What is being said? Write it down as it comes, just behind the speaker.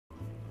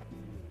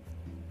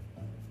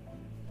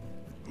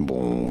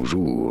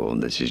Bonjour,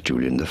 this is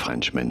Julien the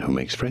Frenchman who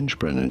makes French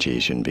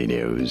pronunciation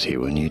videos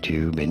here on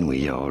YouTube, and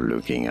we are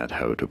looking at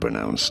how to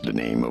pronounce the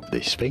name of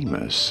this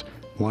famous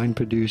wine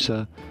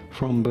producer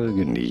from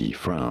Burgundy,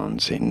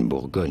 France, in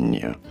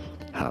Bourgogne.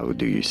 How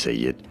do you say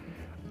it?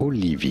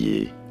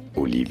 Olivier.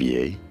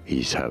 Olivier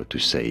is how to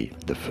say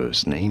the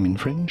first name in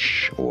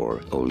French,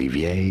 or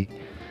Olivier.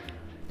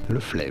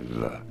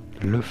 Leflaive.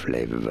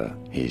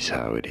 Leflaive is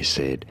how it is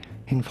said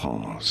in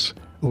France.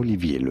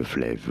 Olivier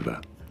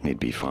Leflaive. It'd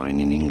be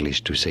fine in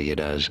English to say it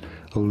as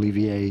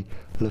Olivier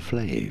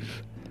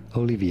Leflaive.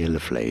 Olivier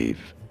Leflaive,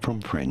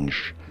 from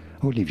French,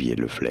 Olivier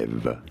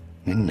Leflaive.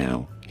 And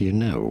now you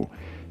know.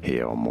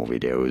 Here are more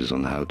videos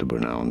on how to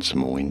pronounce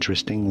more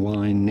interesting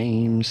wine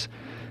names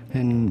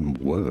and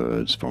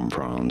words from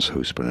France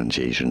whose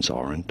pronunciations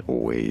aren't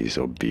always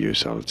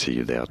obvious. I'll see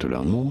you there to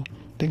learn more.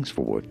 Thanks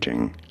for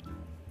watching.